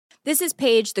This is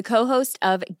Paige, the co-host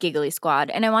of Giggly Squad,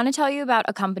 and I want to tell you about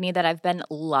a company that I've been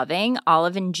loving,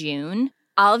 Olive & June.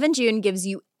 Olive & June gives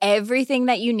you everything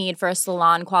that you need for a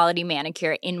salon-quality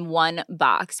manicure in one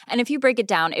box. And if you break it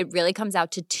down, it really comes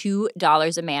out to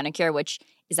 $2 a manicure, which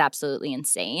is absolutely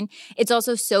insane. It's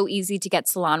also so easy to get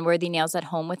salon-worthy nails at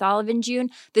home with Olive & June.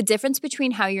 The difference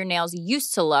between how your nails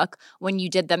used to look when you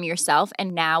did them yourself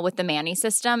and now with the Mani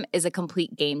system is a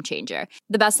complete game changer.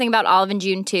 The best thing about Olive &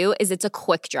 June, too, is it's a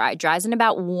quick dry. Dries in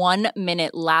about 1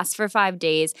 minute, lasts for 5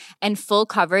 days, and full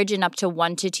coverage in up to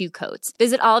 1 to 2 coats.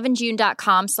 Visit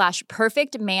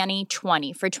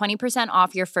oliveandjune.com/perfectmani20 for 20%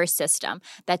 off your first system.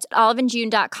 That's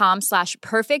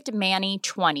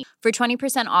oliveandjune.com/perfectmani20 for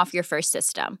 20% off your first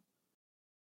system.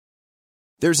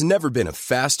 There's never been a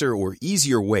faster or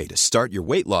easier way to start your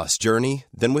weight loss journey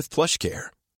than with PlushCare.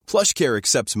 PlushCare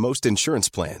accepts most insurance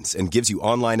plans and gives you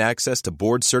online access to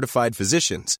board-certified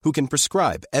physicians who can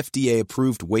prescribe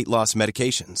FDA-approved weight loss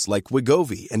medications like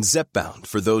Wegovy and Zepbound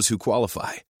for those who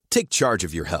qualify. Take charge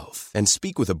of your health and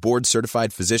speak with a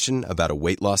board-certified physician about a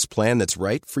weight loss plan that's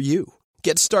right for you.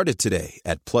 Get started today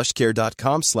at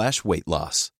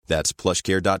plushcare.com/weight-loss. That's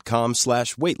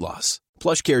plushcare.com/weight-loss.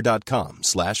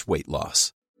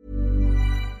 plushcare.com/weight-loss.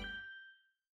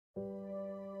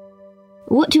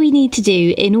 What do we need to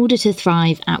do in order to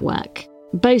thrive at work?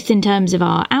 Both in terms of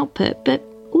our output, but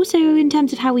also in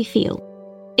terms of how we feel.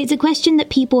 It's a question that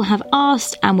people have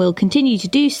asked and will continue to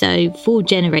do so for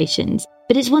generations,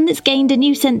 but it's one that's gained a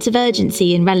new sense of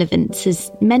urgency and relevance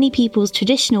as many people's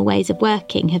traditional ways of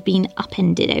working have been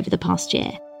upended over the past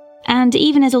year. And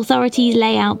even as authorities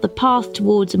lay out the path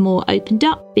towards a more opened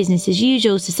up, business as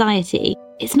usual society,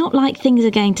 it's not like things are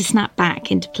going to snap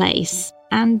back into place,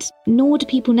 and nor do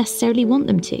people necessarily want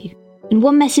them to. And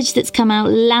one message that's come out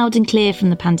loud and clear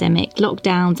from the pandemic,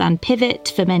 lockdowns and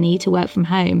pivot for many to work from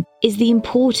home is the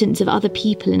importance of other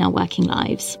people in our working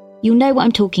lives. You'll know what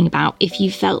I'm talking about if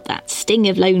you felt that sting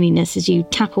of loneliness as you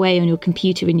tap away on your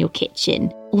computer in your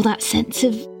kitchen, or that sense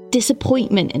of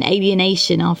disappointment and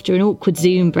alienation after an awkward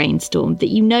Zoom brainstorm that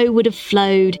you know would have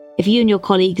flowed if you and your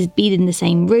colleagues had been in the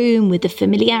same room, with the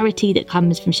familiarity that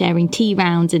comes from sharing tea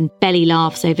rounds and belly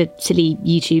laughs over silly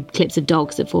YouTube clips of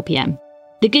dogs at 4 p.m.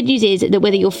 The good news is that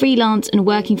whether you're freelance and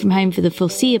working from home for the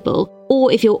foreseeable,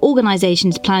 or if your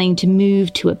organisation's planning to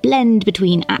move to a blend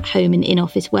between at-home and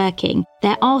in-office working,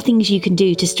 there are things you can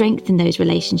do to strengthen those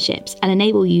relationships and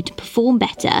enable you to perform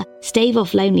better, stave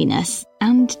off loneliness,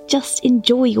 and just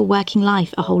enjoy your working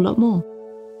life a whole lot more.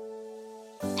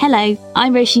 Hello,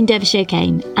 I'm Roisin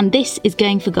Dervish-O'Kane, and this is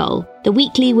Going for Goal, the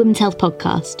weekly women's health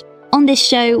podcast. On this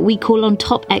show, we call on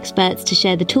top experts to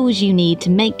share the tools you need to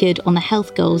make good on the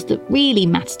health goals that really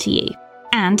matter to you,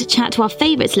 and chat to our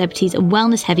favourite celebrities and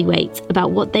wellness heavyweights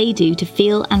about what they do to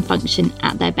feel and function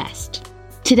at their best.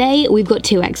 Today, we've got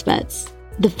 2 experts.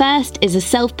 The first is a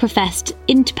self-professed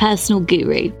interpersonal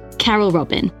guru, Carol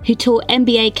Robin, who taught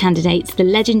MBA candidates the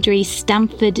legendary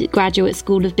Stanford Graduate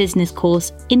School of Business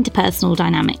course Interpersonal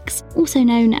Dynamics, also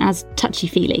known as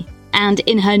Touchy-Feely. And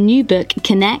in her new book,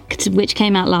 Connect, which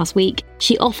came out last week,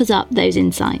 she offers up those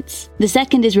insights. The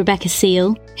second is Rebecca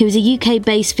Seal, who is a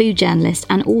UK-based food journalist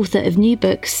and author of new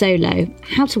books Solo,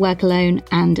 How to Work Alone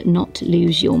and Not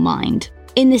Lose Your Mind.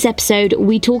 In this episode,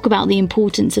 we talk about the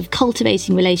importance of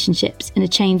cultivating relationships in a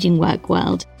changing work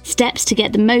world, steps to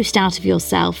get the most out of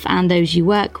yourself and those you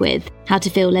work with, how to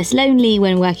feel less lonely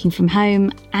when working from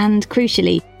home, and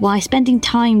crucially, why spending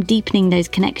time deepening those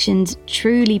connections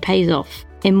truly pays off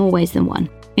in more ways than one.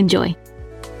 Enjoy.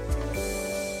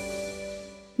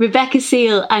 Rebecca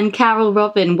Seal and Carol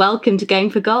Robin, welcome to Going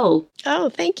for Goal. Oh,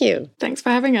 thank you. Thanks for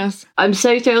having us. I'm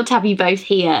so thrilled to have you both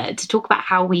here to talk about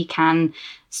how we can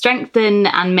strengthen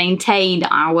and maintain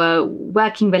our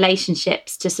working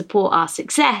relationships to support our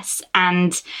success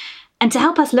and to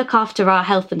help us look after our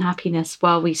health and happiness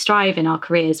while we strive in our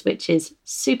careers, which is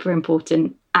super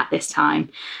important at this time.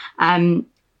 And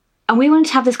we wanted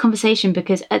to have this conversation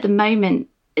because at the moment,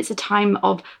 it's a time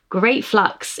of great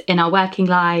flux in our working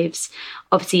lives.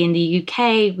 Obviously, in the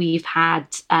UK, we've had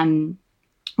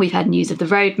news of the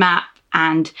roadmap,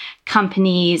 and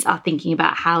companies are thinking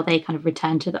about how they kind of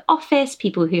return to the office.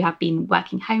 People who have been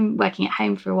working at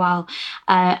home for a while,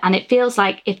 and it feels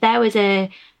like if there was a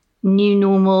new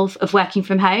normal of working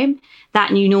from home,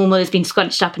 that new normal has been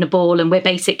scrunched up in a ball, and we're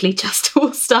basically just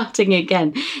all starting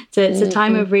again. So it's a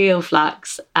time of real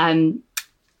flux.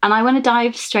 And I want to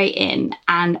dive straight in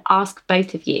and ask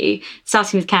both of you,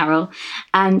 starting with Carol,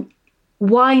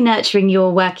 why nurturing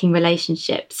your working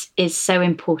relationships is so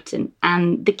important,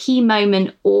 and the key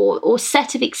moment or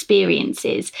set of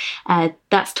experiences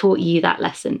that's taught you that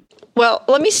lesson. Well,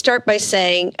 let me start by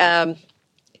saying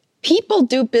People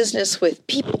do business with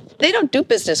people. They don't do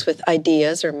business with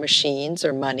ideas or machines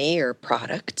or money or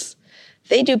products.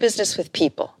 They do business with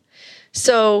people.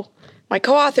 So my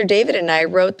co-author David and I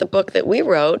wrote the book that we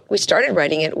wrote. We started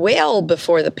writing it well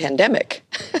before the pandemic,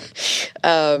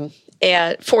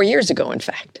 and 4 years ago, in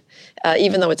fact,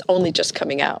 even though it's only just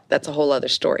coming out. That's a whole other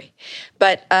story.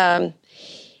 But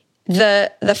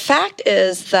the fact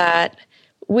is that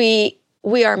we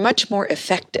are much more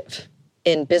effective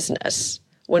in business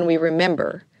when we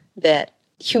remember that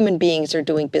human beings are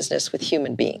doing business with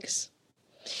human beings.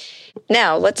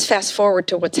 Now, let's fast forward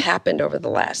to what's happened over the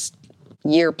last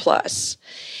year plus.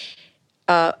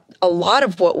 A lot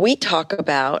of what we talk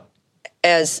about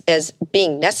as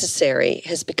being necessary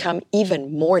has become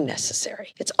even more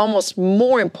necessary. It's almost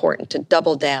more important to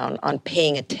double down on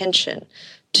paying attention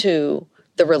to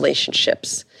the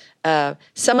relationships.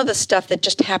 Some of the stuff that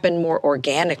just happened more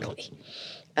organically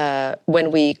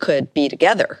when we could be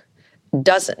together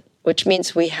doesn't, which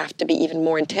means we have to be even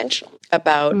more intentional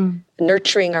about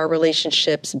nurturing our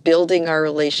relationships, building our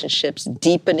relationships,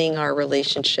 deepening our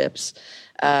relationships.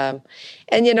 And,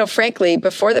 frankly,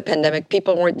 before the pandemic,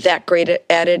 people weren't that great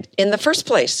at it in the first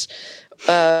place,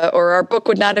 or our book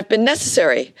would not have been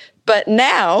necessary. But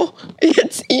now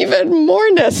it's even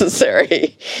more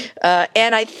necessary.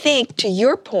 And I think, to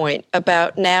your point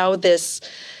about now this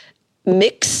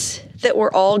mix that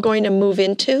we're all going to move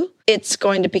into, it's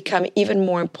going to become even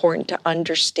more important to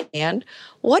understand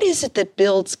what is it that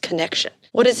builds connection?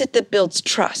 What is it that builds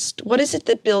trust? What is it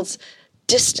that builds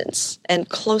distance and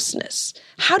closeness?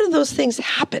 How do those things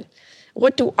happen?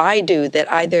 What do I do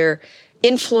that either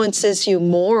influences you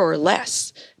more or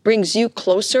less, brings you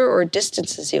closer or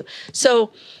distances you?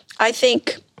 So I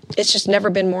think it's just never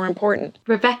been more important.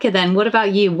 Rebecca, then, what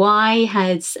about you? Why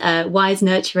is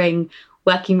nurturing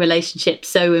working relationships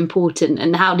so important,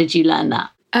 and how did you learn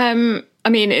that?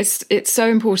 It's so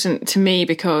important to me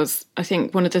because I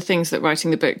think one of the things that writing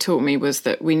the book taught me was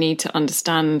that we need to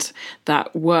understand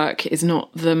that work is not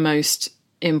the most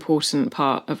important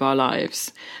part of our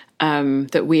lives,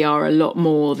 that we are a lot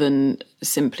more than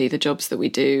simply the jobs that we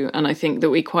do. And I think that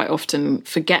we quite often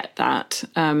forget that.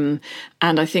 And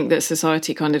I think that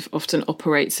society kind of often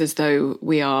operates as though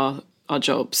we are our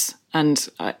jobs. And,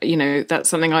 that's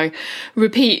something I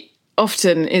repeat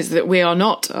often, is that we are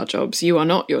not our jobs. You are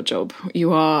not your job.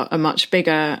 You are a much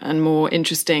bigger and more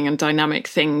interesting and dynamic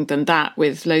thing than that,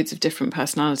 with loads of different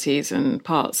personalities and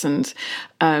parts. And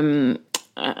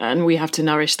we have to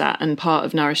nourish that. And part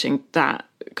of nourishing that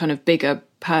kind of bigger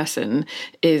person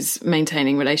is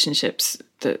maintaining relationships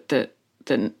that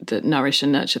nourish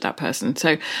and nurture that person.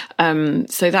 So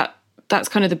that's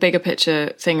kind of the bigger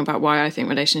picture thing about why I think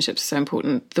relationships are so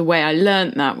important. The way I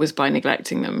learned that was by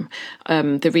neglecting them.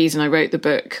 The reason I wrote the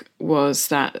book was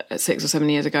that 6 or 7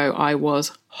 years ago, I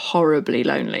was horribly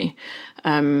lonely.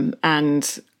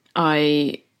 And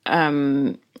I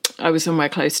was somewhere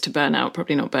close to burnout,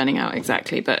 probably not burning out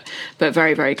exactly, but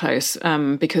very, very close,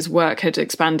 because work had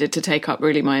expanded to take up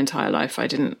really my entire life. I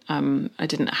didn't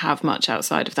have much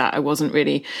outside of that. I wasn't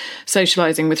really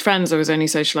socializing with friends. I was only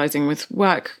socializing with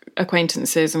work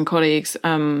acquaintances and colleagues,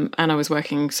 and I was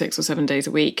working 6 or 7 days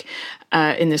a week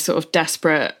in this sort of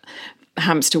desperate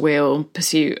hamster wheel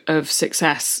pursuit of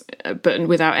success, but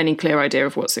without any clear idea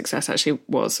of what success actually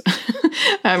was.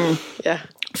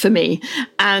 For me,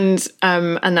 and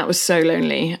that was so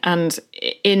lonely. And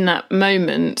in that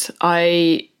moment,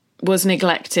 I was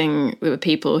neglecting the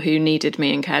people who needed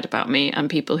me and cared about me, and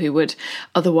people who would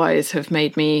otherwise have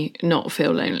made me not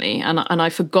feel lonely. And I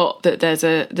forgot that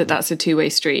that's a two-way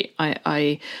street.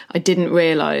 I didn't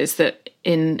realize that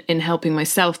in helping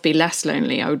myself be less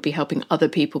lonely, I would be helping other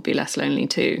people be less lonely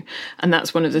too. And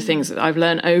that's one of the things that I've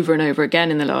learned over and over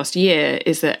again in the last year,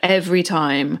 is that every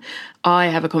time I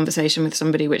have a conversation with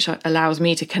somebody which allows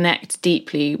me to connect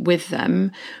deeply with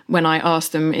them, when I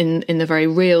ask them in the very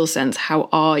real sense, how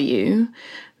are you?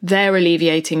 They're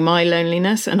alleviating my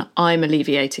loneliness and I'm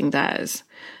alleviating theirs.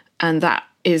 And that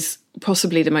is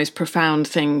possibly the most profound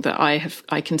thing that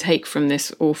I can take from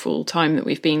this awful time that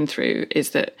we've been through,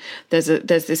 is that there's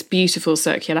this beautiful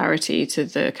circularity to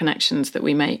the connections that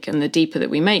we make, and the deeper that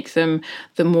we make them,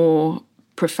 the more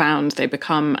profound they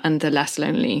become, and the less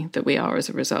lonely that we are as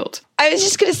a result. I was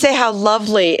just going to say how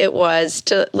lovely it was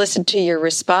to listen to your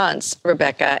response,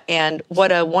 Rebecca, and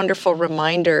what a wonderful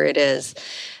reminder it is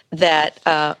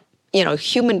that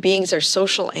human beings are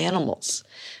social animals.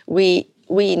 We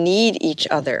need each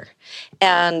other,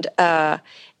 and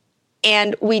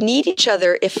we need each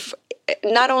other if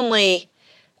not only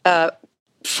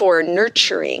for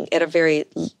nurturing at a very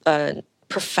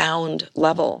profound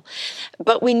level.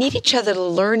 But we need each other to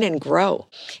learn and grow.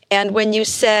 And when you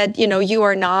said, you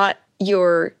are not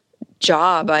your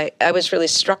job, I was really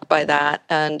struck by that.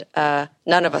 And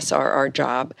none of us are our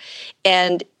job.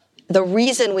 And the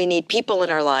reason we need people in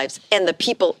our lives and the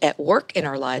people at work in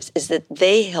our lives is that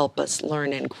they help us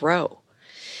learn and grow.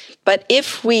 But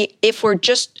if we're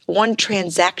just one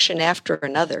transaction after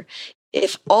another,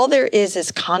 if all there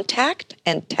is contact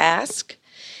and task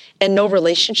and no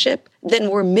relationship,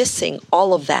 then we're missing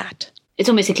all of that. It's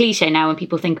almost a cliche now when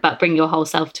people think about bring your whole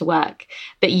self to work,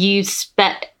 but you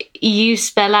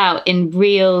spell out in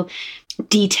real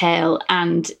detail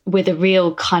and with a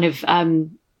real kind of,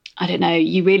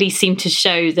 you really seem to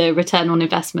show the return on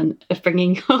investment of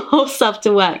bringing your whole self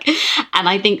to work. And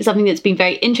I think something that's been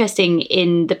very interesting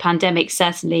in the pandemic,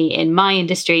 certainly in my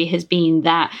industry, has been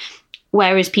that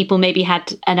whereas people maybe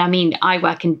had, and I mean, I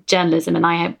work in journalism and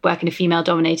I work in a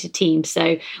female-dominated team,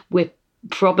 so we're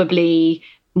probably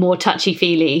more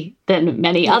touchy-feely than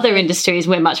many other industries.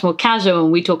 We're much more casual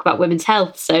and we talk about women's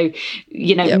health. So,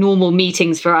 normal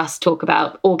meetings for us talk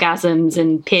about orgasms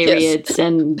and periods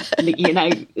and,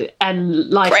 and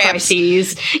life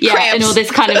crises. Yeah, cramps. And all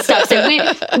this kind of stuff.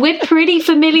 So we're pretty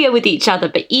familiar with each other.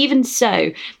 But even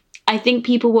so, I think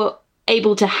people were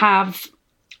able to have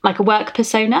like a work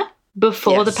persona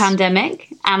before the pandemic.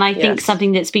 And I think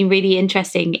something that's been really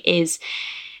interesting is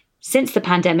since the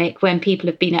pandemic, when people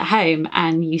have been at home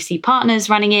and you see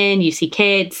partners running in, you see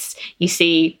kids, you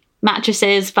see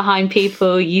mattresses behind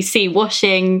people, you see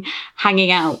washing,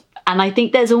 hanging out. And I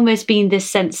think there's almost been this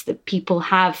sense that people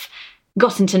have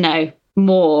gotten to know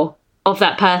more of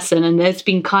that person and there's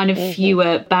been kind of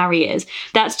fewer barriers.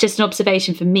 That's just an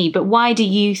observation for me. But why do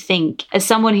you think, as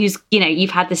someone who's, you've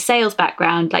had the sales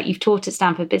background, like you've taught at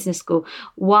Stanford Business School,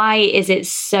 why is it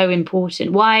so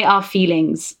important? Why are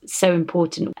feelings so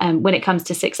important when it comes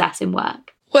to success in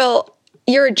work? Well,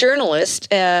 you're a journalist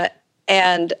and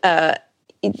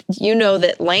you know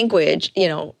that language,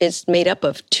 is made up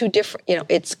of two different,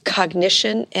 it's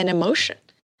cognition and emotion.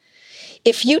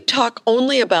 If you talk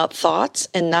only about thoughts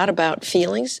and not about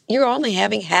feelings, you're only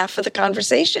having half of the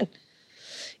conversation.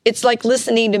 It's like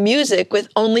listening to music with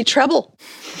only treble.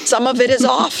 Some of it is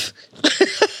off.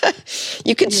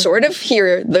 You can sort of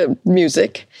hear the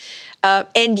music.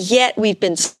 And yet we've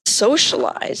been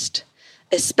socialized,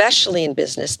 especially in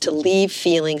business, to leave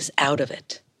feelings out of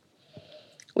it.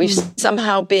 We've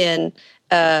somehow been,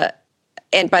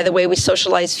 and by the way, we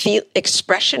socialize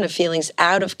expression of feelings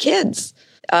out of kids.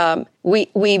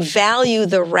 We value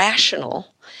the rational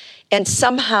and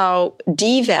somehow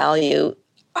devalue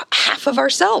half of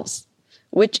ourselves,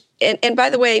 which, and by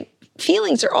the way,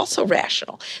 feelings are also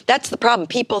rational. That's the problem.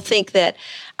 People think that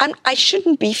I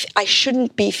shouldn't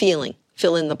be feeling,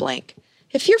 fill in the blank.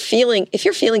 If you're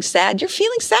feeling sad, you're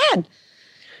feeling sad.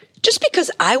 Just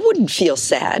because I wouldn't feel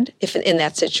sad if in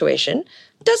that situation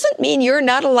doesn't mean you're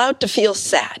not allowed to feel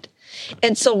sad.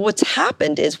 And so what's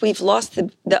happened is we've lost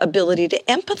the ability to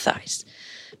empathize.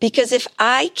 Because if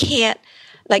I can't,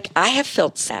 I have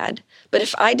felt sad, but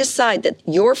if I decide that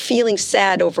you're feeling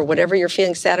sad over whatever you're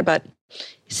feeling sad about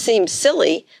seems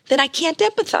silly, then I can't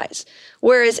empathize.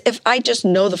 Whereas if I just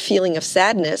know the feeling of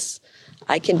sadness,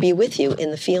 I can be with you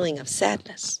in the feeling of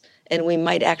sadness. And we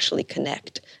might actually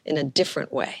connect in a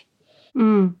different way.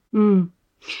 And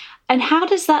how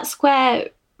does that square,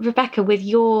 Rebecca, with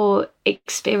your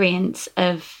experience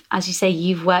of, as you say,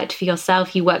 you've worked for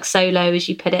yourself, you work solo, as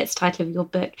you put it, it's the title of your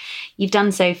book. You've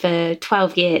done so for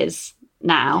 12 years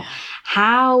now. Yeah.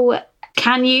 How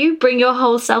can you bring your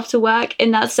whole self to work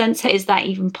in that sense? Is that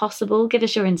even possible? Give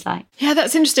us your insight. Yeah,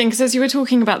 that's interesting because as you were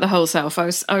talking about the whole self, I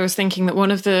was thinking that one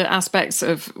of the aspects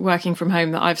of working from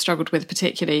home that I've struggled with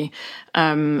particularly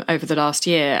over the last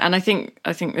year, and I think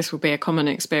this will be a common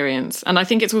experience, and I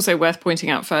think it's also worth pointing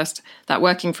out first that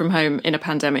working from home in a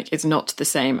pandemic is not the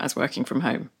same as working from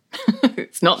home.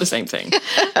 It's not the same thing.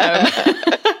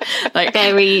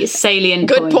 Very salient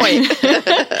Good point.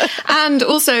 And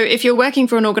also, if you're working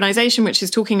for an organization which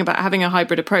is talking about having a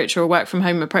hybrid approach or a work from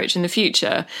home approach in the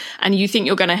future, and you think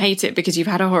you're going to hate it because you've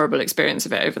had a horrible experience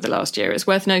of it over the last year, it's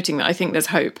worth noting that I think there's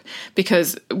hope,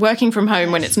 because working from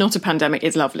home when it's not a pandemic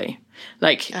is lovely.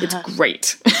 It's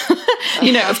great.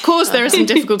 Of course there are some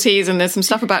difficulties and there's some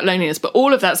stuff about loneliness, but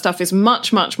all of that stuff is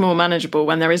much, much more manageable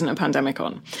when there isn't a pandemic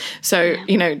on. So,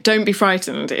 don't be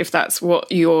frightened if that's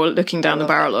what you're looking down the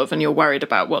barrel of and you're worried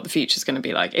about what the future's going to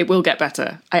be like. It will get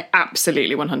better. I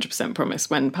absolutely 100% promise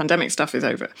when pandemic stuff is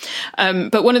over.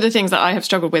 But one of the things that I have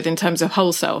struggled with in terms of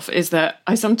whole self is that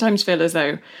I sometimes feel as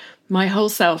though my whole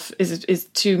self is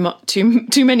too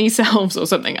many selves or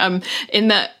something. In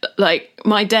that like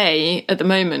my day at the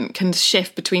moment can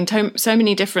shift between so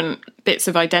many different bits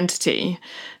of identity.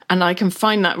 And I can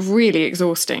find that really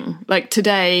exhausting. Like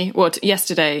today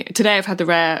I've had the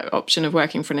rare option of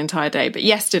working for an entire day. But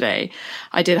yesterday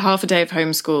I did half a day of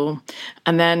homeschool.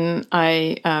 And then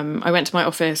I went to my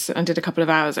office and did a couple of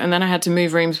hours. And then I had to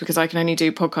move rooms because I can only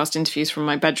do podcast interviews from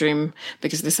my bedroom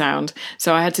because of the sound.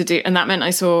 So I had to and that meant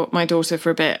I saw my daughter for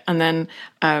a bit. And then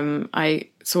I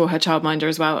saw her childminder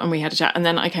as well, and we had a chat. And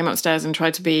then I came upstairs and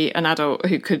tried to be an adult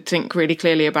who could think really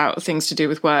clearly about things to do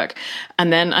with work.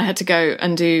 And then I had to go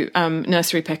and do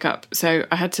nursery pickup. So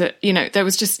I had to, there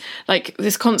was just like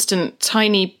this constant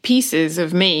tiny pieces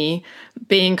of me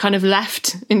being kind of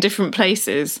left in different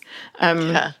places.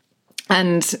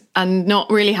 And not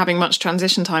really having much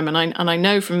transition time. And I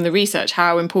know from the research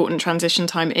how important transition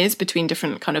time is between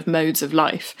different kind of modes of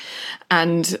life.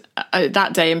 And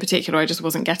that day in particular, I just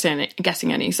wasn't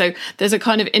getting any. So there's a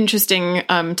kind of interesting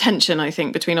tension, I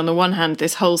think, between, on the one hand,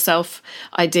 this whole self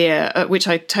idea, which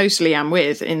I totally am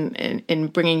with in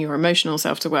bringing your emotional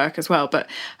self to work as well. But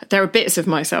there are bits of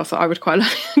myself that I would quite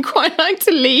like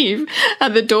to leave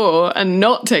at the door and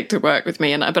not take to work with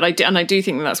me. But I do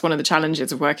think that's one of the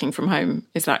challenges of working from home,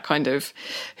 is that kind of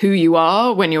who you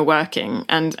are when you're working.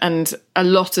 And a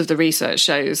lot of the research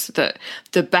shows that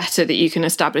the better that you can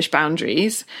establish boundaries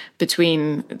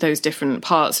between those different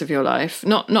parts of your life,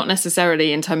 not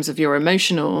necessarily in terms of your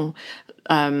emotional,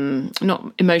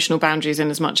 not emotional boundaries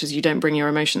in as much as you don't bring your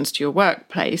emotions to your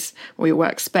workplace or your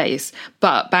workspace,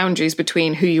 but boundaries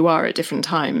between who you are at different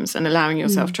times and allowing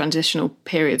yourself transitional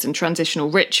periods and transitional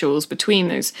rituals between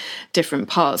those different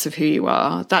parts of who you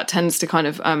are. That tends to kind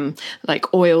of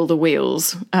like oil the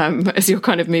wheels as you're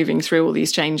kind of moving through all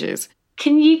these changes.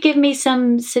 Can you give me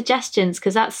some suggestions?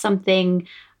 Because that's something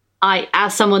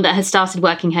as someone that has started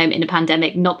working home in a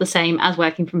pandemic, not the same as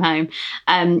working from home,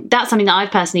 that's something that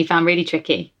I've personally found really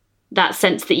tricky. That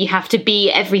sense that you have to be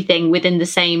everything within the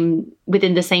same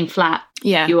flat.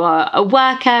 Yeah. You are a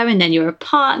worker, and then you're a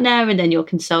partner, and then you're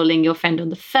consoling your friend on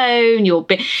the phone. You're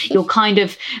kind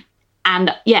of,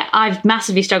 and yeah, I've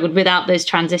massively struggled without those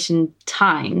transition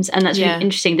times, and that's really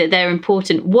interesting that they're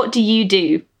important. What do you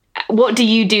do? What do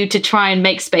you do to try and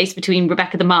make space between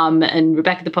Rebecca the mum and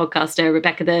Rebecca the podcaster,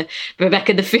 Rebecca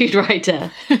the food writer?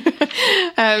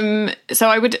 So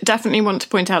I would definitely want to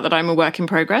point out that I'm a work in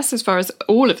progress as far as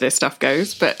all of this stuff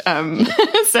goes. But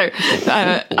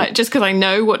just because I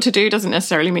know what to do doesn't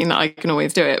necessarily mean that I can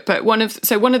always do it. But one of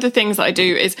the things that I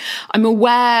do is I'm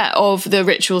aware of the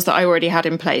rituals that I already had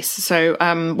in place. So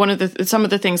some of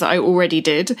the things that I already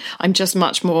did, I'm just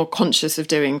much more conscious of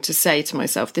doing, to say to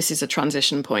myself, this is a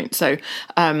transition point. So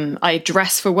I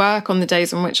dress for work on the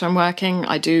days on which I'm working.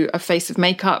 I do a face of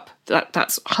makeup.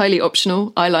 That's highly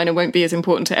optional. Eyeliner won't be as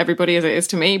important to everybody as it is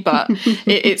to me, but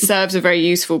it serves a very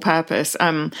useful purpose.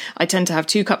 I tend to have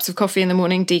 2 cups of coffee in the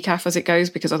morning, decaf as it goes,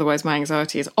 because otherwise my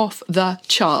anxiety is off the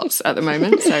charts at the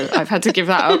moment. So I've had to give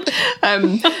that up.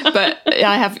 But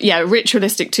I have,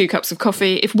 ritualistic 2 cups of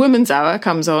coffee. If Woman's Hour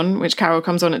comes on, which Carol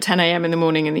comes on at 10 a.m. in the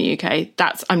morning in the UK,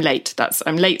 I'm late.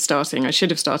 I'm late starting. I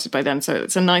should have started by then. So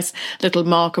it's a nice little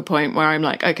marker point where I'm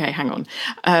like, okay, hang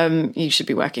on. You should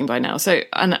be working by now. So,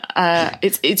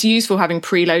 it's useful having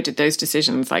preloaded those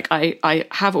decisions. Like I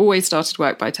have always started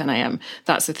work by 10 a.m.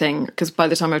 That's the thing, because by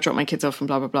the time I've dropped my kids off and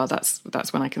blah, blah, blah,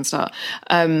 that's when I can start.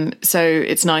 So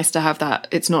it's nice to have that.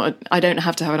 I don't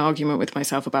have to have an argument with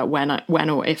myself about when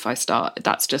or if I start.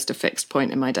 That's just a fixed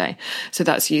point in my day. So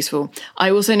that's useful. I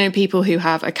also know people who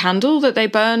have a candle that they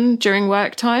burn during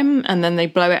work time and then they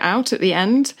blow it out at the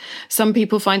end. Some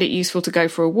people find it useful to go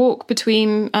for a walk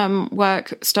between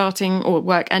work starting or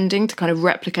work ending to kind of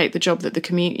replicate the job that the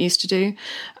commute used to do.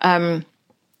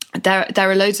 There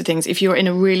are loads of things. If you're in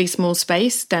a really small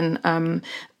space, then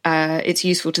it's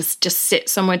useful to just sit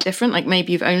somewhere different. Like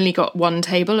maybe you've only got one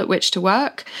table at which to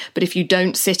work, but if you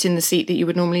don't sit in the seat that you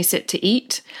would normally sit to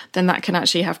eat, then that can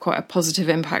actually have quite a positive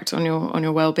impact on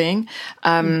your well-being.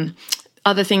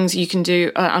 Other things you can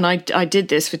do, and I did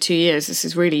this for 2 years, this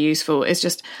is really useful, is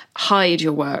just hide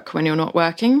your work when you're not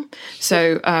working.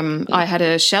 So I had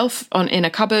a shelf in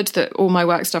a cupboard that all my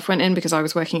work stuff went in because I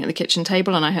was working at the kitchen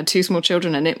table and I had 2 small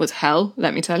children and it was hell,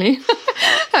 let me tell you.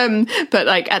 But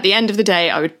like at the end of the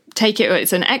day, I would take it.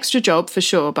 It's an extra job for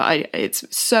sure, but it's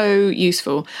so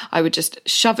useful. I would just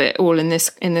shove it all in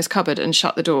this cupboard and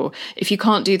shut the door. If you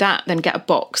can't do that, then get a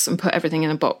box and put everything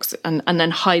in a box and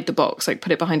then hide the box, like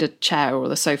put it behind a chair or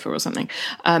the sofa or something.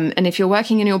 And if you're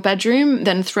working in your bedroom,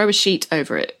 then throw a sheet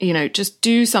over it. Just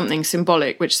do something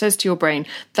symbolic which says to your brain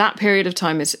that period of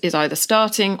time is either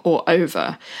starting or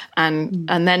over. And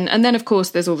then of course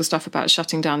there's all the stuff about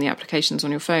shutting down the applications on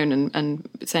your phone and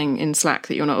saying in Slack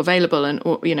that you're not available, and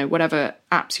or whatever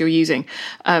apps you're using.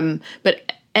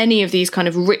 But any of these kind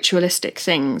of ritualistic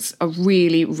things are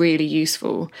really, really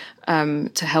useful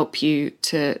to help you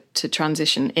to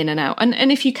transition in and out.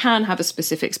 And if you can have a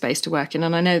specific space to work in,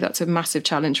 and I know that's a massive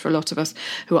challenge for a lot of us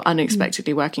who are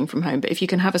unexpectedly working from home, but if you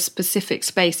can have a specific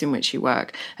space in which you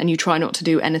work and you try not to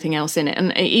do anything else in it,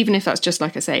 and even if that's just,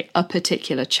 like I say, a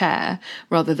particular chair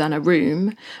rather than a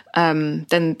room,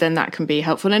 then that can be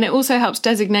helpful. And it also helps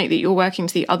designate that you're working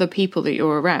to the other people that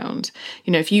you're around.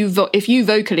 If you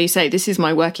vocally say, this is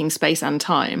my working space and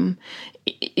time,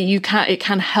 it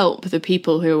can help the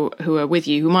people who are with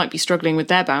you, who might be struggling with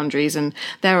their boundaries and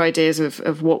their ideas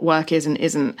of what work is and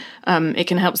isn't. It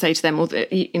can help say to them, well,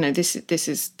 this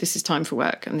is time for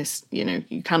work, and this,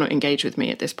 you cannot engage with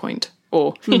me at this point.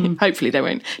 Or hopefully they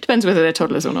won't. Depends whether they're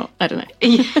toddlers or not. I don't know.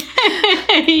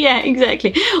 Yeah,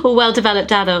 exactly. Or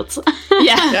well-developed adults.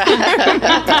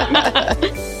 Yeah.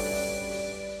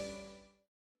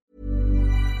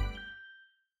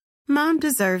 Mom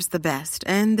deserves the best,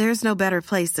 and there's no better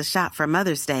place to shop for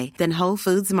Mother's Day than Whole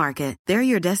Foods Market. They're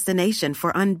your destination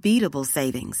for unbeatable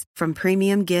savings, from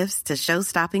premium gifts to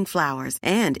show-stopping flowers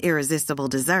and irresistible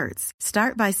desserts.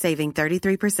 Start by saving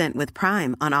 33% with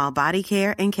Prime on all body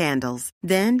care and candles.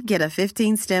 Then get a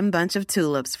 15-stem bunch of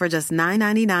tulips for just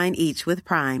 $9.99 each with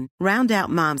Prime. Round out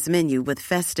Mom's menu with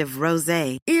festive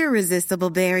rosé, irresistible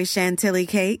berry chantilly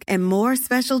cake, and more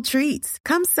special treats.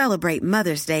 Come celebrate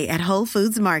Mother's Day at Whole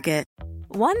Foods Market.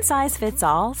 One size fits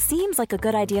all seems like a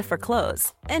good idea for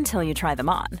clothes until you try them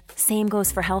on. Same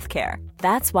goes for healthcare.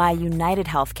 That's why United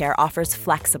Healthcare offers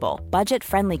flexible,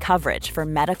 budget-friendly coverage for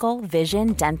medical,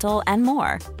 vision, dental, and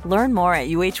more. Learn more at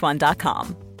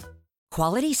uh1.com.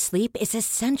 Quality sleep is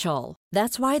essential.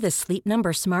 That's why the Sleep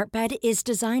Number Smart Bed is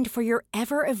designed for your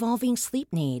ever-evolving sleep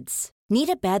needs. Need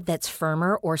a bed that's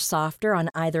firmer or softer on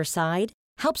either side?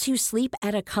 Helps you sleep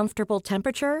at a comfortable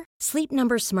temperature? Sleep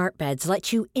Number Smart Beds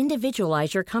let you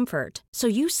individualize your comfort, so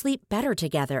you sleep better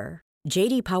together.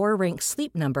 J.D. Power ranks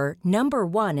Sleep Number number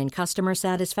 1 in customer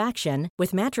satisfaction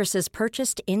with mattresses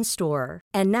purchased in-store.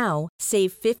 And now,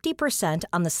 save 50%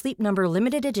 on the Sleep Number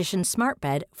Limited Edition Smart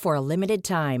Bed for a limited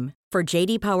time. For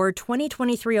J.D. Power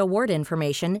 2023 award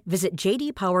information, visit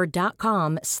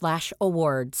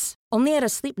jdpower.com/awards. Only at a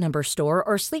Sleep Number store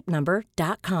or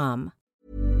sleepnumber.com.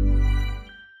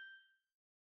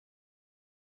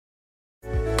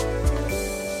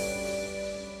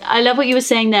 I love what you were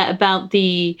saying there about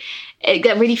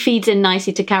that really feeds in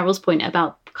nicely to Carol's point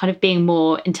about kind of being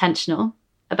more intentional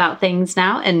about things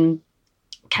now. And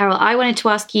Carol, I wanted to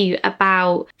ask you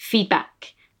about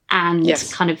feedback and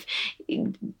kind of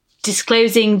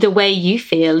disclosing the way you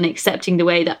feel and accepting the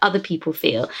way that other people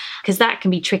feel, because that can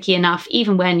be tricky enough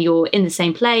even when you're in the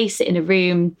same place, in a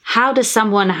room. How does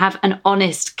someone have an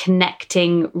honest,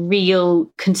 connecting,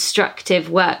 real, constructive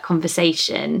work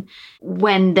conversation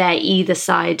when they're either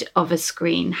side of a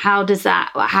screen? How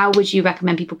would you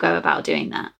recommend people go about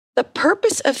doing that? The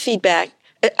purpose of feedback,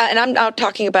 and I'm now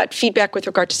talking about feedback with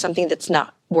regard to something that's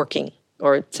not working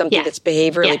or something that's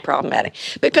behaviorally problematic.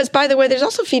 Because, by the way, there's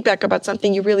also feedback about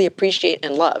something you really appreciate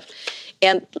and love.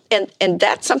 And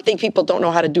that's something people don't know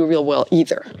how to do real well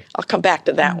either. I'll come back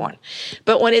to that one.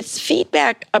 But when it's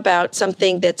feedback about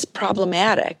something that's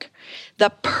problematic,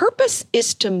 the purpose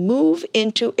is to move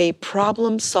into a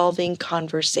problem-solving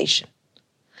conversation,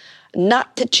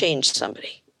 not to change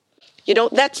somebody.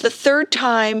 That's the third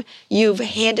time you've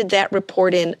handed that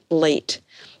report in late.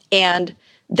 And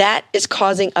that is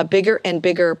causing a bigger and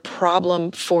bigger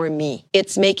problem for me.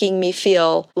 It's making me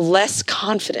feel less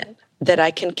confident that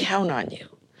I can count on you.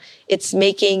 It's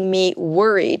making me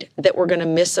worried that we're going to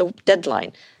miss a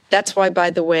deadline. That's why, by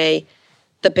the way,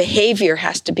 the behavior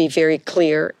has to be very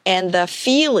clear, and the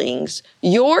feelings,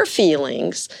 your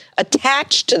feelings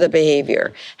attached to the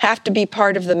behavior, have to be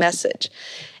part of the message.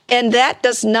 And that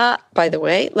does not, by the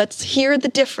way, let's hear the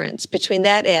difference between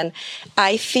that and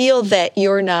I feel that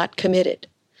you're not committed.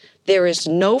 There is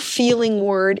no feeling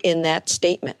word in that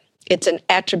statement. It's an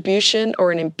attribution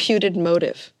or an imputed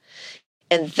motive.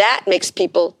 And that makes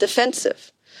people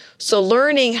defensive. So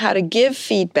learning how to give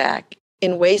feedback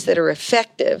in ways that are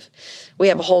effective, we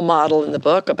have a whole model in the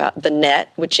book about the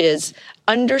net, which is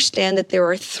understand that there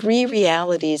are 3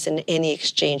 realities in any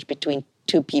exchange between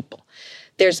 2 people.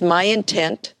 There's my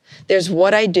intent, there's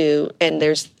what I do, and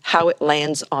there's how it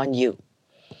lands on you.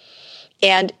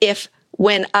 And if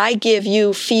when I give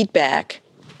you feedback,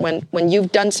 when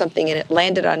you've done something and it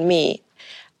landed on me,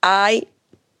 I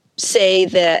say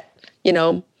that,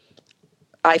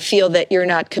 I feel that you're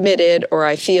not committed or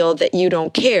I feel that you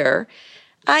don't care,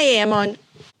 I am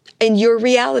in your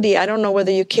reality, I don't know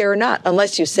whether you care or not,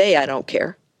 unless you say I don't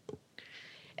care.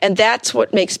 And that's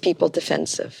what makes people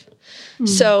defensive. Mm.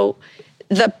 So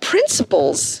the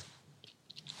principles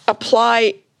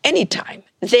apply anytime.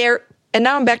 And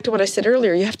now I'm back to what I said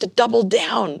earlier, you have to double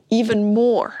down even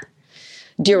more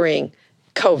during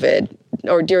COVID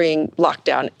or during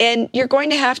lockdown. And you're going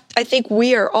to I think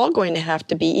we are all going to have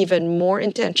to be even more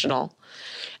intentional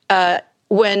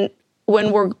when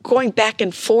we're going back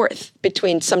and forth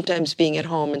between sometimes being at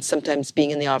home and sometimes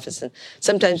being in the office and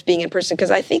sometimes being in person,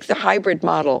 because I think the hybrid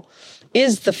model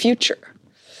is the future.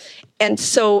 And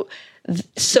so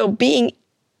being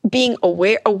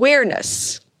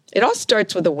awareness, it all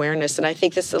starts with awareness. And I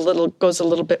think this goes a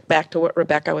little bit back to what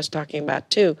Rebecca was talking about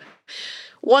too.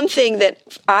 One thing that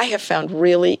I have found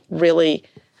really, really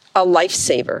a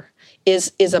lifesaver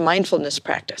is a mindfulness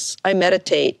practice. I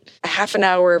meditate a half an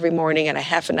hour every morning and a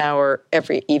half an hour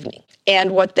every evening.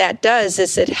 And what that does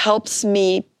is it helps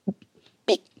me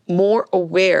be more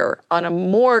aware on a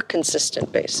more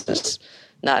consistent basis,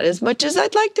 not as much as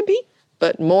I'd like to be,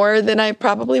 but more than I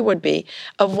probably would be,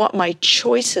 of what my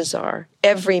choices are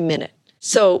every minute.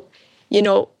 So,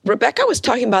 Rebecca was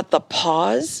talking about the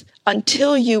pause.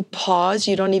 Until you pause,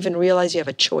 you don't even realize you have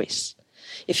a choice.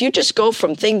 If you just go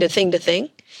from thing to thing to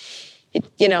thing,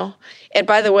 and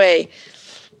by the way,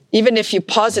 even if you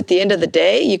pause at the end of the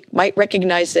day, you might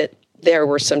recognize that there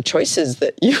were some choices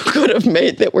that you could have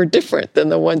made that were different than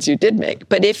the ones you did make.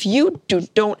 But if you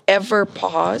don't ever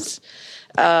pause,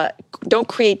 don't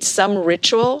create some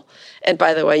ritual, and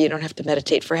by the way, you don't have to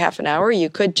meditate for half an hour. You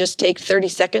could just take 30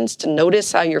 seconds to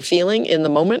notice how you're feeling in the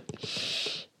moment.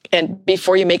 And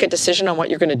before you make a decision on what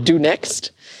you're going to do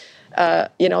next,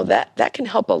 that can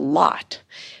help a lot.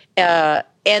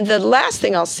 And the last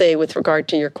thing I'll say with regard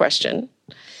to your question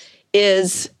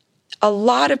is a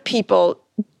lot of people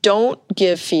don't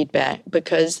give feedback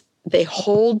because they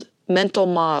hold mental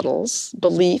models,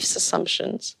 beliefs,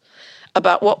 assumptions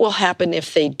about what will happen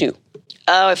if they do.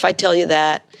 Oh, if I tell you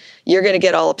that, you're going to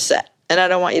get all upset. And I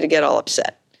don't want you to get all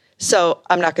upset. So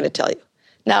I'm not going to tell you.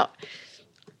 Now,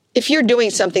 if you're doing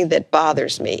something that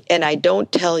bothers me and I don't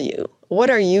tell you, what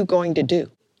are you going to do?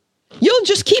 You'll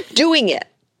just keep doing it.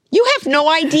 You have no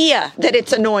idea that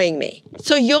it's annoying me.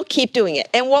 So you'll keep doing it.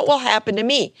 And what will happen to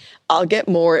me? I'll get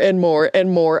more and more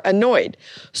and more annoyed.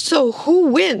 So who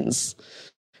wins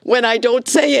when I don't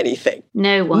say anything?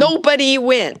 No one. Nobody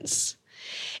wins.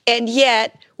 And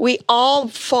yet we all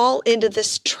fall into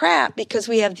this trap because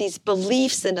we have these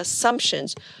beliefs and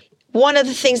assumptions. One of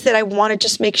the things that I want to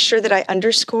just make sure that I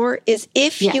underscore is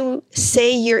if you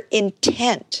say your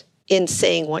intent in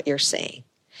saying what you're saying.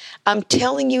 I'm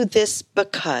telling you this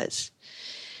because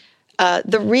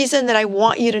the reason that I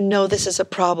want you to know this is a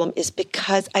problem is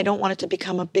because I don't want it to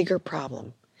become a bigger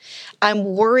problem.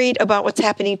 I'm worried about what's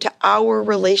happening to our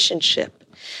relationship.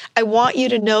 I want you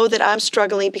to know that I'm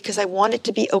struggling because I want it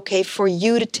to be okay for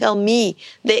you to tell me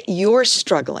that you're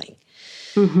struggling.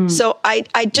 Mm-hmm. So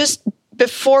I just,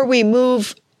 before we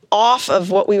move off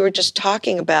of what we were just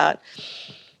talking about,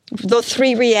 the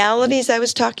 3 realities I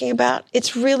was talking about,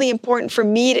 it's really important for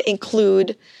me to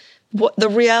include the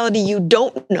reality you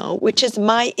don't know, which is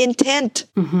my intent.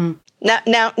 Mm-hmm.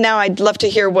 Now, I'd love to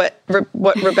hear what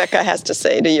Rebecca has to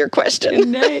say to your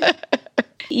question. No.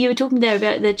 You were talking there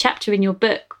about the chapter in your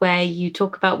book where you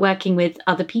talk about working with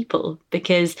other people,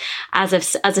 because as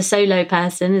a solo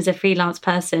person, as a freelance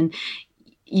person,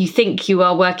 you think you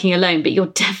are working alone, but you're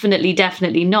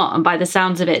definitely not. And by the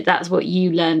sounds of it, that's what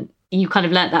you learned. You kind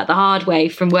of learnt that the hard way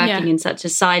from working in such a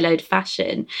siloed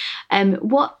fashion.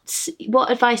 What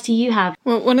advice do you have?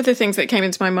 Well, one of the things that came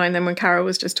into my mind then when Carol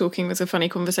was just talking was a funny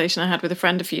conversation I had with a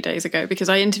friend a few days ago, because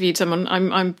I interviewed someone.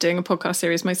 I'm doing a podcast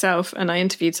series myself, and I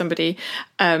interviewed somebody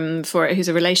for it who's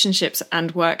a relationships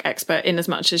and work expert, in as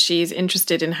much as she's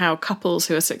interested in how couples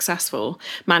who are successful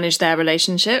manage their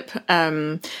relationship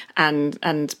and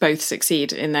both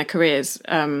succeed in their careers.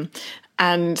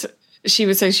 And she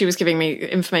was giving me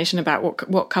information about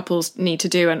what couples need to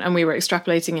do, and we were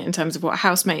extrapolating it in terms of what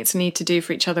housemates need to do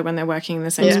for each other when they're working in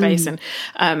the same space, and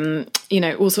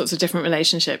all sorts of different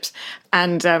relationships.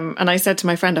 And I said to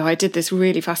my friend, I did this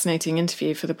really fascinating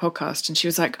interview for the podcast, and she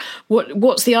was like,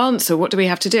 what's the answer? What do we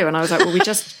have to do? And I was like, well, we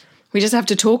just have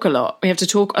to talk a lot. We have to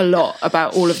talk a lot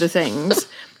about all of the things.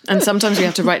 And sometimes we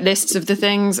have to write lists of the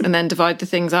things and then divide the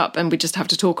things up, and we just have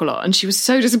to talk a lot. And she was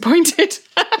so disappointed.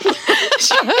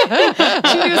 she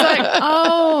was like,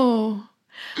 oh,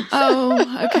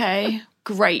 okay,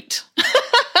 great.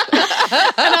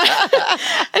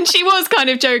 And she was kind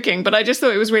of joking, but I just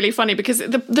thought it was really funny because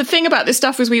the thing about this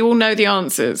stuff is we all know the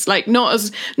answers, like not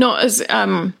as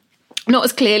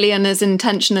clearly and as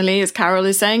intentionally as Carol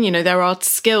is saying. There are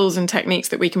skills and techniques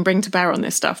that we can bring to bear on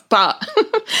this stuff. But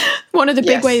one of the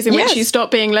big ways in which you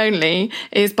stop being lonely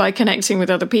is by connecting with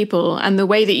other people. And the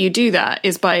way that you do that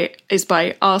is by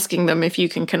asking them if you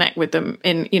can connect with them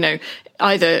in,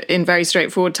 either in very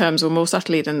straightforward terms or more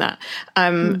subtly than that.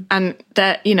 And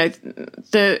that,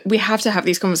 we have to have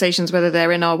these conversations, whether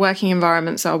they're in our working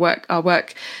environments, our work, our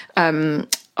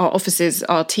offices,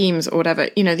 our teams, or whatever.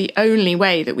 The only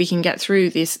way that we can get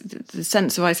through the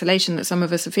sense of isolation that some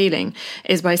of us are feeling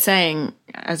is by saying,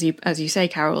 as you say,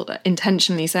 Carol,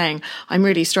 intentionally saying, I'm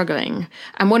really struggling.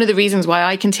 And one of the reasons why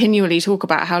I continually talk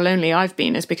about how lonely I've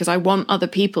been is because I want other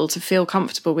people to feel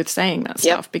comfortable with saying that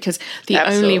stuff, because the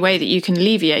only way that you can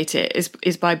alleviate it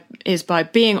is by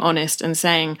being honest and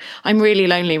saying, I'm really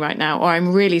lonely right now, or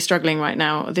I'm really struggling right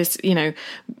now. This,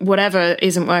 whatever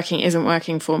isn't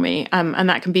working for me. And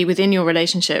that can be within your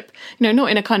relationship,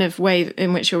 not in a kind of way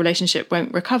in which your relationship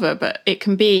won't recover, but it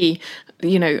can be,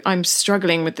 I'm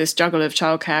struggling with this juggle of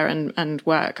childcare and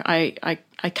work. I'm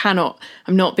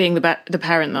not being the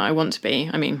parent that I want to be.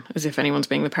 I mean, as if anyone's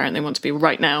being the parent they want to be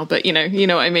right now, but you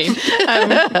know what I mean?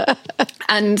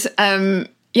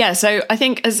 So I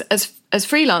think as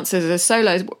freelancers, as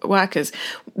solo workers,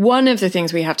 one of the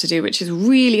things we have to do, which is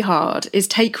really hard, is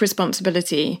take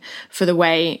responsibility for the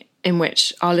way in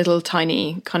which our little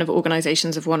tiny kind of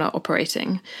organizations of one are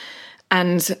operating.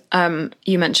 And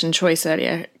you mentioned choice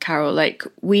earlier, Carol. Like,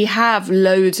 we have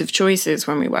loads of choices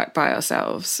when we work by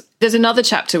ourselves. There's another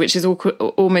chapter which is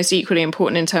almost equally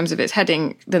important in terms of its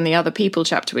heading than the other people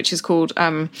chapter, which is called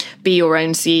Be Your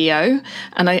Own CEO.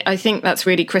 And I think that's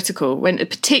really critical,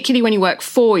 particularly when you work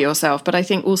for yourself, but I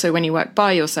think also when you work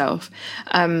by yourself,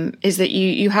 is that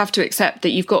you have to accept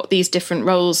that you've got these different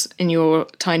roles in your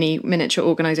tiny miniature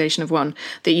organization of one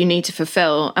that you need to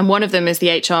fulfill. And one of them is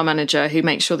the HR manager who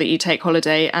makes sure that you take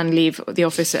holiday and leave the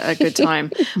office at a good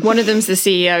time. One of them's the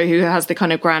CEO who has the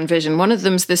kind of grand vision. One of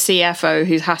them's the CFO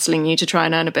who's hassling you to try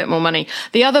and earn a bit more money.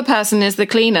 The other person is the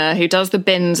cleaner who does the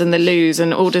bins and the loos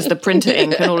and orders the printer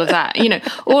ink and all of that.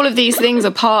 All of these things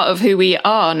are part of who we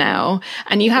are now,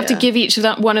 and you have to give each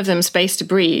of one of them space to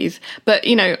breathe. But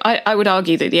I would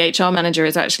argue that the HR manager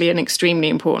is actually an extremely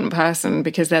important person,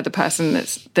 because they're the person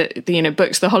that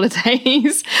books the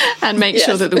holidays and makes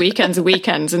sure that the weekends are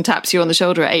weekends and taps you on the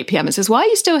shoulder at 8 p.m. and says, why are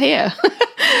you still here?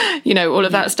 All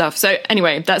of that stuff. So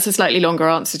anyway, that's a slightly longer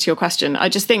answer to your question. I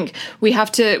just think we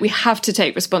have to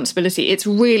take responsibility. It's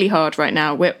really hard right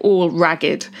now. We're all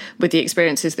ragged with the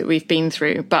experiences that we've been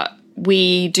through, but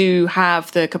we do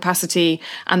have the capacity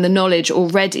and the knowledge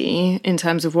already in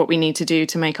terms of what we need to do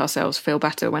to make ourselves feel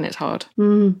better when it's hard.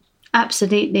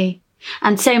 Absolutely.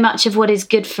 And so much of what is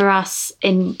good for us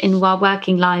in our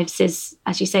working lives is,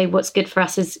 as you say, what's good for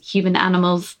us as human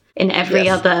animals in every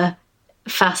other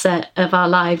facet of our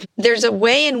life. There's a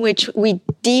way in which we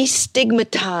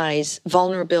destigmatize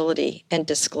vulnerability and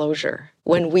disclosure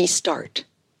when we start.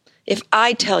 If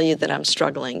I tell you that I'm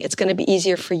struggling, it's going to be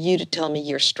easier for you to tell me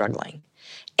you're struggling.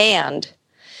 And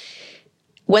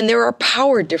when there are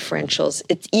power differentials,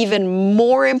 it's even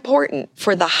more important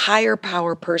for the higher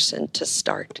power person to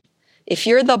start. If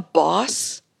you're the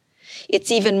boss, it's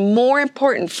even more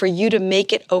important for you to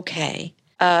make it okay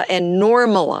and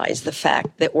normalize the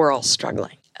fact that we're all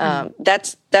struggling.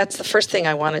 That's the first thing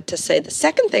I wanted to say. The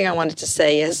second thing I wanted to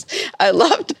say is I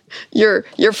loved your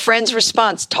friend's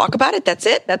response. Talk about it. That's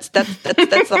it. That's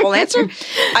the whole answer.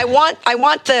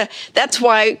 That's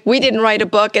why we didn't write a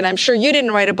book, and I'm sure you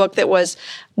didn't write a book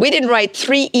we didn't write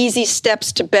 3 easy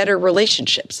steps to better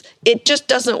relationships. It just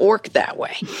doesn't work that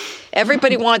way.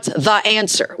 Everybody wants the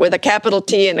answer with a capital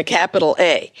T and a capital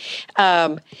A.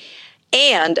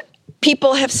 And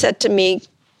people have said to me,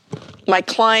 my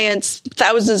clients,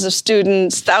 thousands of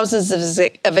students, thousands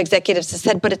of executives have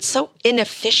said, but it's so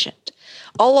inefficient.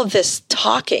 All of this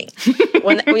talking,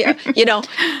 when we, and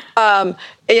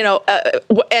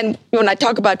when I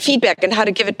talk about feedback and how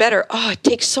to give it better, it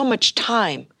takes so much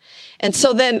time. And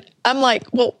so then I'm like,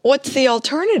 well, what's the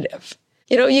alternative?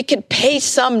 You know, you can pay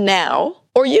some now,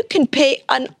 or you can pay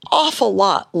an awful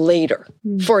lot later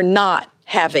for not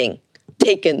having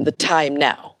taken the time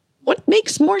now. What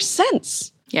makes more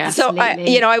sense? Yeah. So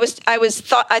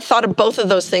I thought of both of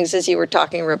those things as you were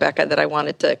talking, Rebecca, that I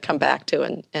wanted to come back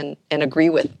to and agree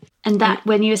with. And that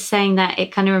when you were saying that,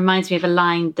 it kind of reminds me of a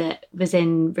line that was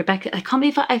in Rebecca. I can't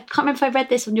remember if I read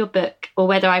this on your book or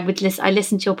whether I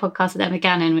listened to your podcast with Emma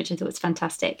Gannon, which I thought was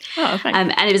fantastic. Oh, thanks.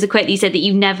 And it was a quote that you said that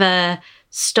you never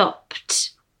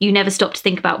stopped to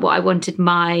think about what I wanted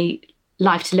my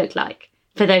life to look like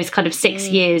for those kind of 6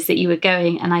 years that you were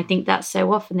going. And I think that's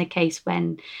so often the case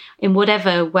when in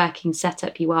whatever working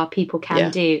setup you are, people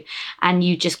can do. And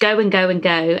you just go and go and go,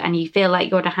 and you feel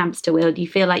like you're on a hamster wheel. You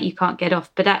feel like you can't get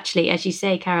off. But actually, as you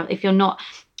say, Carol, if you're not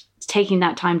taking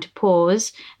that time to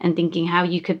pause and thinking how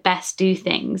you could best do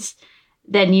things,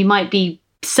 then you might be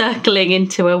circling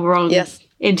into a wrong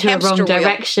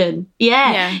direction.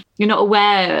 Yeah. You're not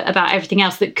aware about everything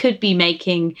else that could be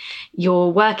making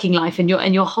your working life and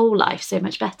your whole life so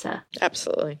much better.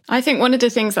 Absolutely. I think one of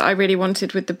the things that I really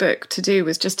wanted with the book to do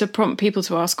was just to prompt people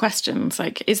to ask questions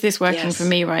like, is this working for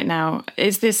me right now?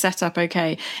 Is this setup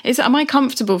okay? Am I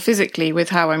comfortable physically with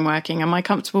how I'm working? Am I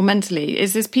comfortable mentally?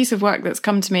 Is this piece of work that's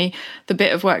come to me the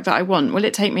bit of work that I want? Will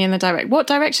it take me in what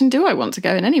direction do I want to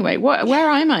go in anyway? Where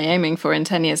am I aiming for in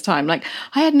 10 years' time? Like,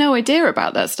 I had no idea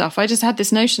about that stuff. I just had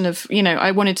this notion of,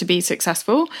 I wanted to be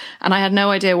successful, and I had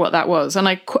no idea what that was. And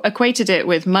I equated it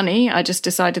with money. I just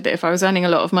decided that if I was earning a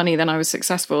lot of money, then I was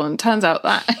successful. And it turns out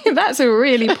that that's a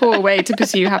really poor way to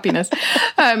pursue happiness,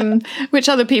 which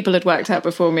other people had worked out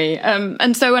before me.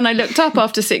 And so when I looked up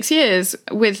after 6 years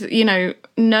with,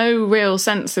 no real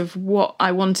sense of what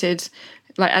I wanted,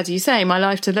 like, as you say, my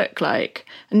life to look like,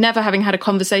 never having had a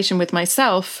conversation with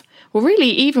myself, well, really,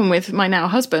 even with my now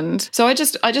husband. So I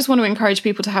just want to encourage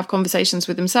people to have conversations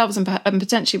with themselves and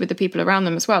potentially with the people around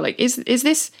them as well. Like, is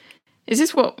this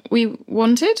what we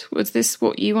wanted? Was this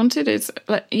what you wanted? Is,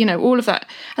 like, all of that.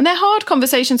 And they're hard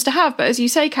conversations to have, but as you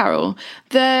say, Carol,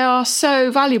 they are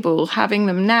so valuable having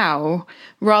them now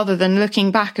rather than looking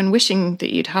back and wishing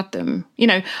that you'd had them.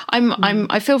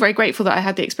 I feel very grateful that I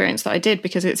had the experience that I did,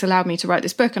 because it's allowed me to write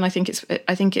this book, and I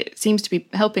think it seems to be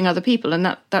helping other people,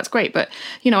 and that's great. But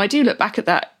I do look back at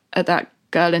that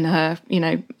girl in her,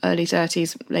 early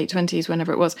 30s, late 20s,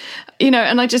 whenever it was,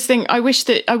 and I just think I wish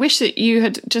that you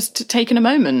had just taken a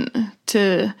moment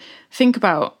to think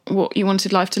about what you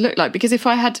wanted life to look like. Because if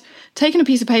I had taken a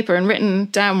piece of paper and written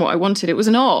down what I wanted, it was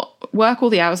not work all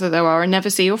the hours that there are and never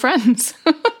see your friends.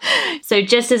 So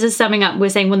just as a summing up, we're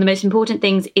saying one of the most important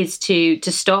things is to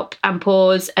stop and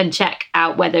pause and check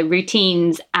out whether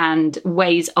routines and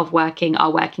ways of working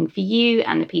are working for you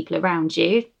and the people around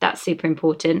you. That's super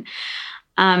important.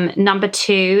 Number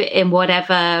 2, in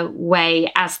whatever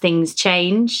way, as things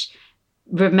change,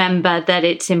 remember that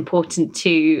it's important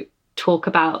to talk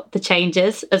about the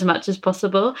changes as much as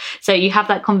possible. So you have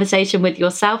that conversation with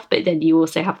yourself, but then you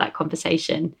also have that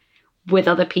conversation with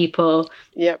other people.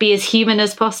 Yep. Be as human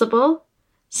as possible.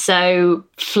 So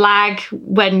flag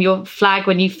when you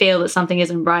feel that something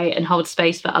isn't right, and hold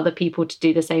space for other people to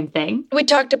do the same thing. We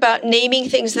talked about naming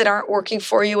things that aren't working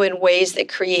for you in ways that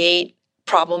create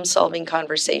problem-solving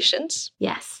conversations.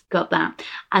 Yes, got that.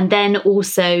 And then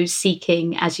also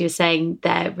seeking, as you were saying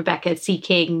there, Rebecca,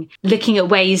 looking at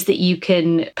ways that you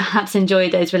can perhaps enjoy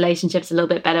those relationships a little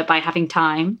bit better by having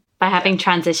time, by having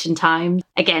transition time.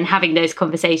 Again, having those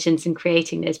conversations and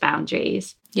creating those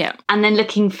boundaries. Yeah. And then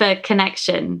looking for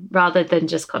connection rather than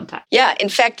just contact. Yeah. In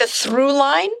fact, the through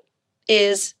line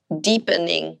is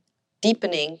deepening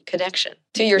connection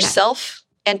to yourself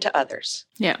and to others.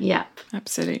 Yeah,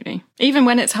 absolutely. Even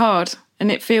when it's hard,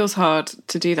 and it feels hard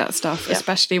to do that stuff,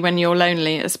 especially when you're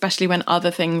lonely, especially when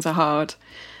other things are hard.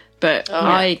 But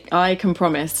I can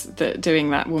promise that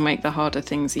doing that will make the harder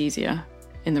things easier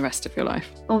in the rest of your life.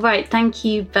 All right. Thank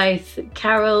you both,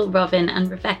 Carol, Robin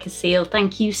and Rebecca Seal.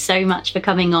 Thank you so much for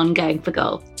coming on Going for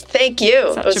Gold. Thank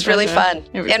you. It was really fun.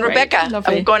 It was and great. Rebecca,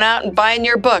 Lovely. I'm going out and buying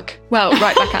your book. Well,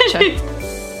 right back at you.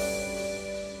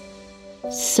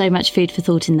 So much food for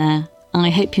thought in there. I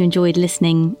hope you enjoyed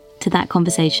listening to that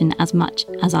conversation as much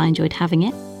as I enjoyed having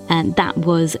it. And that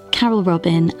was Carol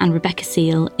Robin and Rebecca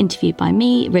Seal, interviewed by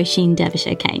me, Roisin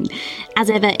Dervish-O'Kane. As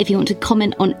ever, if you want to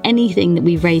comment on anything that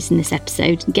we've raised in this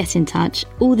episode, get in touch.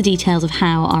 All the details of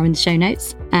how are in the show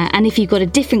notes. And if you've got a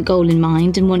different goal in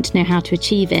mind and want to know how to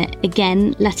achieve it,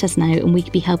 again, let us know and we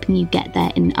could be helping you get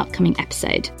there in an upcoming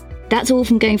episode. That's all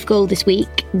from Going for Gold this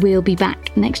week. We'll be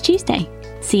back next Tuesday.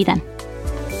 See you then.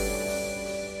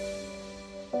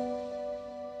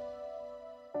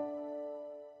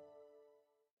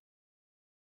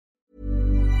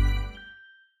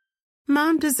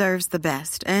 deserves the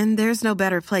best, and there's no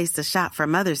better place to shop for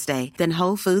Mother's Day than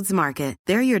Whole Foods Market.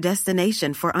 They're your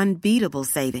destination for unbeatable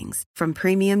savings. From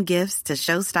premium gifts to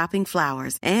show-stopping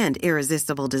flowers and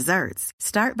irresistible desserts.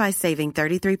 Start by saving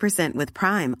 33% with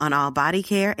Prime on all body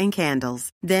care and candles.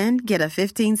 Then get a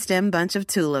 15-stem bunch of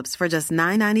tulips for just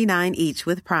 $9.99 each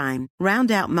with Prime.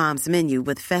 Round out Mom's menu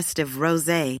with festive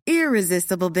rosé,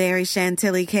 irresistible berry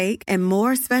chantilly cake, and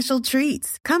more special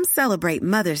treats. Come celebrate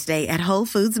Mother's Day at Whole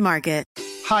Foods Market.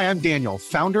 Hi, I'm Daniel,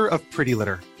 founder of Pretty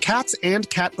Litter. Cats and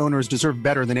cat owners deserve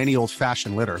better than any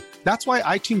old-fashioned litter. That's why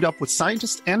I teamed up with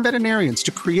scientists and veterinarians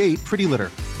to create Pretty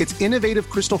Litter. Its innovative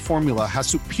crystal formula has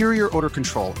superior odor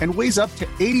control and weighs up to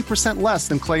 80% less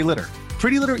than clay litter.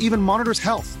 Pretty Litter even monitors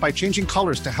health by changing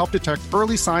colors to help detect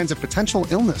early signs of potential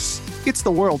illness. It's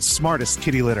the world's smartest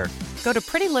kitty litter. Go to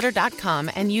prettylitter.com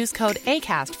and use code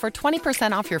ACAST for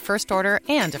 20% off your first order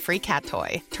and a free cat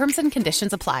toy. Terms and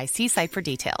conditions apply. See site for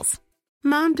details.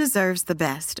 Mom deserves the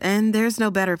best, and there's no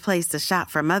better place to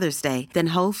shop for Mother's Day than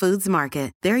Whole Foods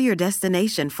Market. They're your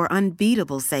destination for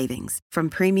unbeatable savings. From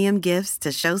premium gifts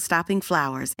to show-stopping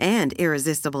flowers and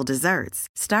irresistible desserts.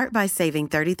 Start by saving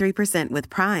 33% with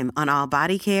Prime on all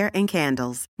body care and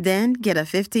candles. Then get a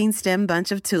 15-stem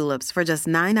bunch of tulips for just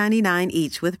 $9.99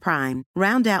 each with Prime.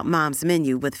 Round out Mom's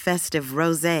menu with festive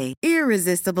rosé,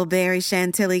 irresistible berry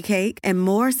chantilly cake, and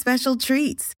more special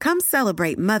treats. Come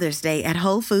celebrate Mother's Day at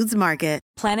Whole Foods Market.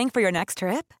 Planning for your next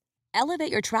trip? Elevate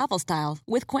your travel style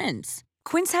with Quince.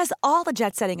 Quince has all the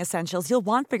jet-setting essentials you'll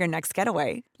want for your next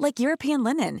getaway, like European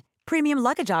linen, premium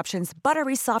luggage options,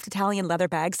 buttery soft Italian leather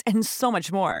bags, and so much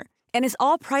more. And is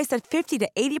all priced at 50 to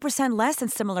 80% less than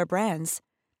similar brands.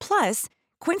 Plus,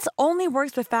 Quince only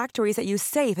works with factories that use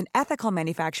safe and ethical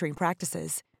manufacturing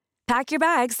practices. Pack your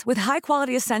bags with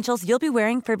high-quality essentials you'll be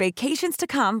wearing for vacations to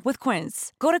come with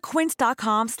Quince. Go to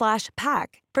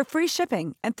quince.com/pack for free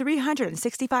shipping and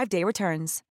 365-day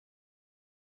returns.